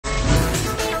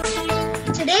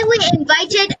Today we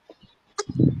invited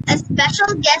a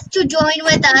special guest to join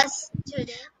with us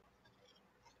today.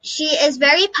 She is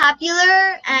very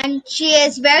popular and she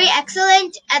is very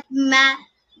excellent at math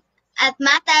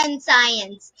and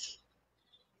science.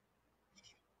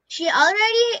 She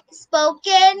already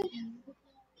spoken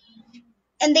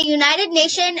in the United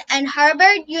Nations and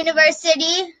Harvard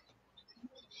University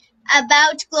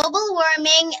about global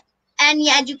warming and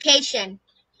education.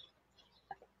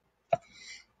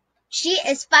 She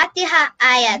is Fatiha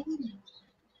Ayat.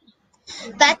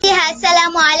 Fatiha,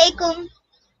 assalamu alaikum.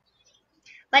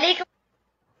 Walaikum.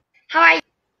 How are you?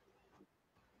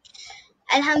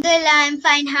 Alhamdulillah, I'm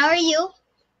fine. How are you?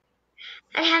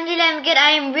 Alhamdulillah, I'm good.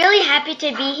 I am really happy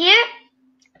to be here,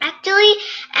 actually.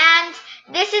 And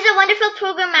this is a wonderful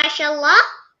program, mashallah.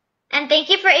 And thank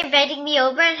you for inviting me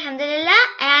over, alhamdulillah.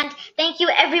 And thank you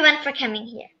everyone for coming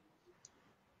here.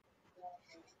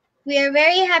 We are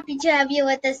very happy to have you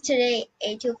with us today,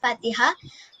 A2 Fatiha.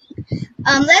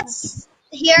 Let's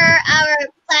hear our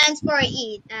plans for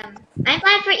Eid. My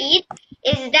plan for Eid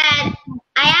is that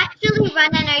I actually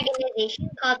run an organization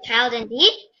called Child and D,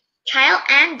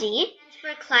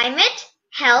 for climate,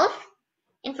 health,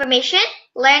 information,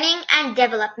 learning, and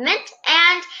development.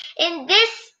 And in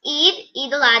this Eid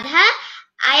al-Adha,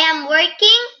 I am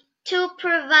working to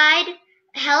provide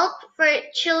help for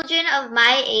children of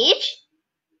my age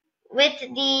with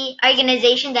the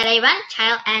organization that I run,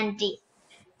 Child and D.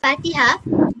 Fatiha,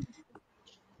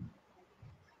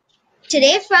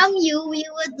 today from you, we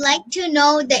would like to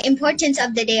know the importance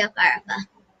of the day of Arafat.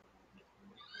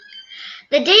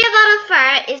 The day of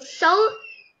Arafat is so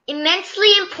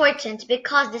immensely important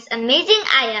because this amazing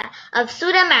ayah of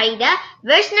Surah Ma'idah,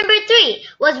 verse number 3,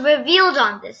 was revealed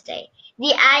on this day.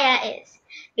 The ayah is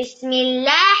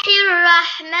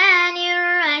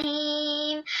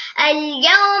Bismillahirrahmanirrahim.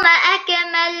 Al-yawma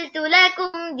akmaltu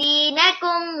lakum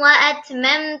dinakum wa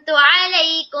atmamtu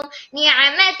alaykum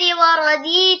ni'mati wa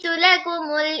raditu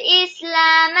lakumul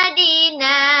Islam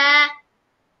dina.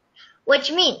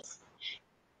 Which means,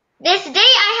 this day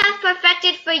I have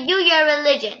perfected for you your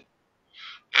religion,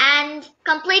 and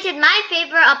completed my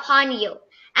favor upon you,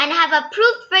 and have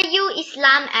approved for you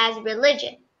Islam as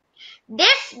religion.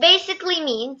 This basically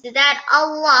means that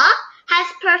Allah has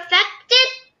perfected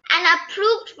and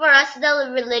approved for us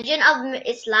the religion of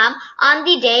Islam on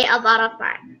the day of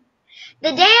Arafat.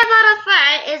 The day of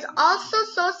Arafat is also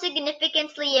so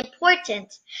significantly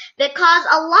important because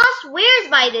Allah swears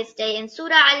by this day in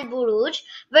Surah Al-Buruj,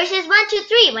 verses 1 to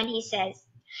 3, when He says,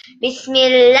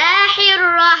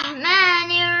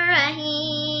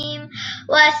 Bismillahirrahmanirrahim.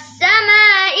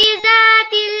 Was-sama'i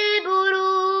zatil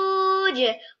buruj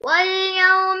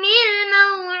wal-yawmil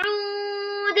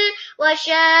maw'ud wa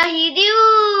shahidin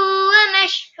wa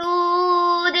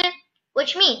mashhud.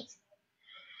 Which means,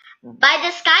 by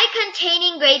the sky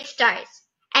containing great stars,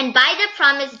 and by the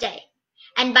promised day,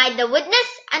 and by the witness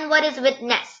and what is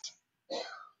witnessed.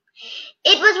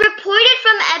 It was reported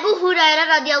from Abu Hurairah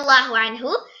radiallahu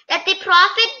anhu that the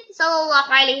Prophet sallallahu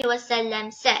alaihi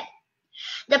wasallam said,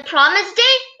 the promised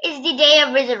day is the day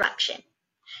of resurrection.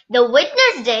 The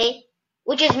witness day,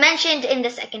 which is mentioned in the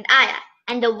second ayah,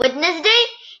 and the witness day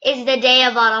is the day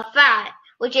of Arafat,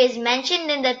 which is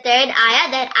mentioned in the third ayah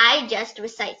that I just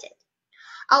recited.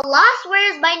 Allah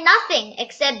swears by nothing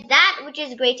except that which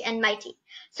is great and mighty.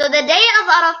 So the day of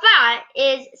Arafat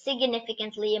is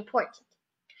significantly important.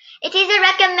 It is a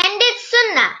recommended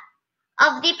sunnah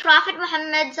of the Prophet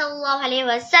Muhammad sallallahu alaihi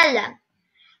wasallam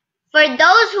for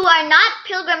those who are not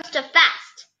pilgrims to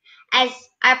fast, as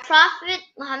our Prophet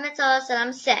Muhammad sallallahu alaihi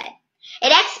wasallam said.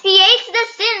 It expiates the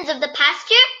sins of the past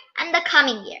year and the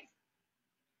coming year.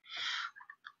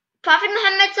 Prophet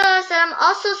Muhammad sallallahu alaihi wasallam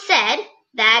also said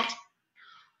that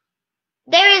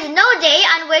there is no day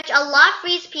on which Allah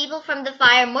frees people from the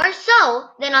fire more so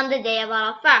than on the day of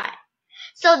Arafat.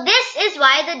 So this is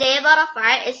why the day of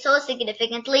Arafat is so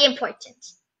significantly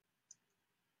important.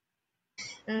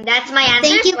 And that's my answer.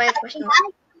 Thank you, for the question.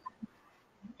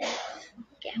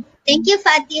 Okay. Thank you,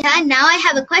 Fatiha. Now I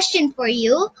have a question for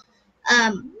you.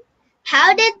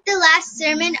 How did the last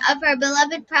sermon of our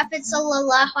beloved Prophet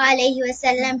sallallahu alaihi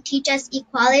wasallam teach us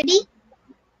equality?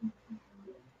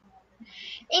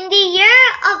 In the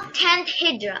year of 10th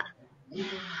Hijrah,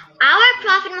 our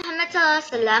Prophet Muhammad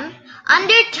ﷺ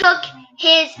undertook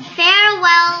his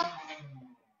farewell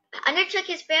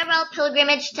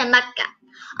pilgrimage to Mecca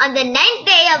on the 9th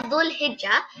day of Dhul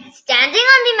Hijjah, standing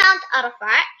on the Mount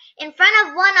Arafat in front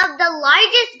of one of the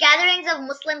largest gatherings of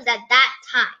Muslims at that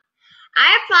time.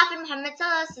 Our Prophet Muhammad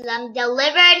ﷺ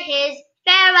delivered his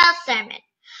farewell sermon,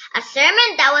 a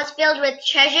sermon that was filled with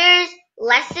treasures,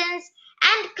 lessons,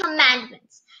 and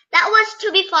commandments that was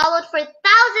to be followed for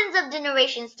thousands of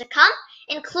generations to come,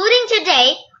 including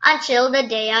today, until the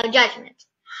Day of Judgment.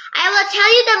 I will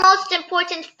tell you the most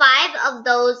important 5 of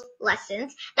those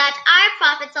lessons that our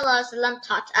Prophet ﷺ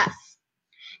taught us.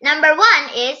 Number 1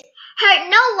 is, hurt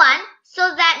no one so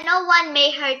that no one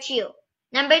may hurt you.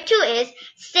 Number 2 is,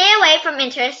 stay away from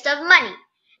interest of money.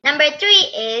 Number 3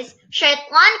 is,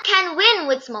 Shaitan can win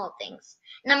with small things.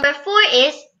 Number 4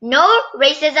 is, no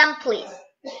racism please.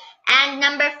 And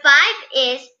number 5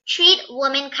 is, treat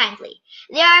women kindly.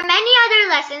 There are many other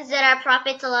lessons that our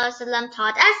Prophet ﷺ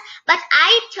taught us, but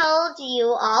I told you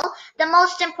all the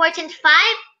most important 5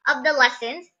 of the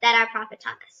lessons that our Prophet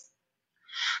taught us.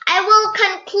 I will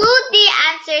conclude the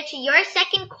answer to your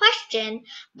second question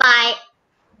by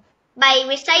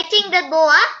reciting the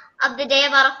dua of the day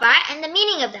of Arafat and the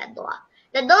meaning of that dua.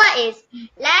 The dua is,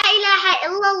 لا إله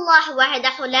إلا الله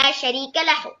وحده لا شريك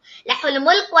له له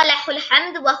الملك وله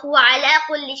الحمد وهو على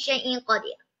كل شيء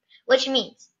قدير, which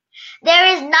means, there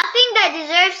is nothing that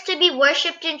deserves to be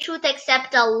worshipped in truth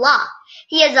except Allah.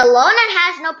 He is alone and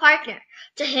has no partner.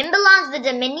 To Him belongs the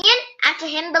dominion, and to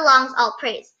Him belongs all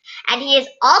praise. And He is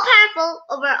all-powerful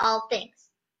over all things.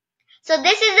 So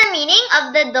this is the meaning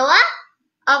of the dua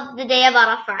of the day of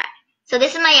Arafat. So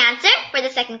this is my answer for the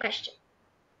second question.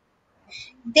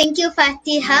 Thank you,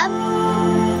 Fatiha.